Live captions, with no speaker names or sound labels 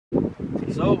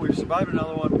So we've survived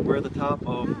another one. We're at the top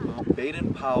of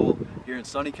Baden, Powell here in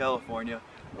sunny California.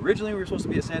 Originally we were supposed to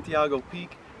be at Santiago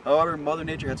Peak. However, Mother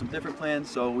Nature had some different plans,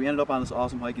 so we ended up on this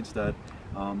awesome hike instead.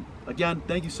 Again,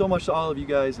 thank you so much to all of you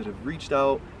guys that have reached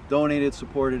out, donated,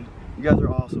 supported. You guys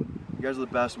are awesome. You guys are the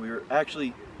best. We were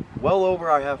actually well over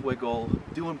our halfway goal,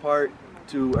 due in part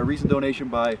to a recent donation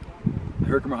by the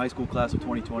Herkimer High School class of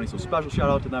 2020. So special shout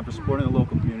out to them for supporting the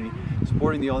local community,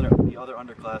 supporting the other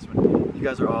underclassmen. You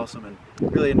guys are awesome. And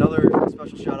really another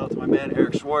special shout out to my man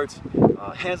Eric Schwartz,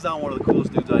 hands down one of the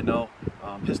coolest dudes I know.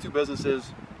 His two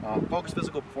businesses, Focus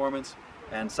Physical Performance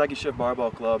and Second Shift Barbell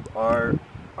Club, are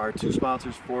our two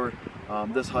sponsors for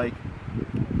this hike.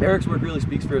 Eric's work really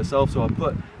speaks for itself, so I'll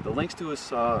put the links to his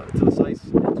to the sites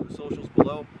and to his socials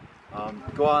below.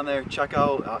 Go on there, check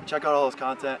out all his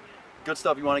content. Good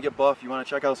stuff. You want to get buff, you want to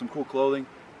check out some cool clothing,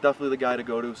 definitely the guy to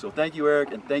go to. So thank you,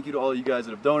 Eric, and thank you to all of you guys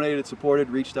that have donated,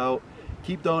 supported, reached out.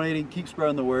 Keep donating, keep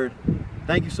spreading the word.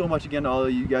 Thank you so much again to all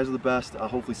of you. You guys are the best. I'll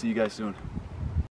hopefully see you guys soon.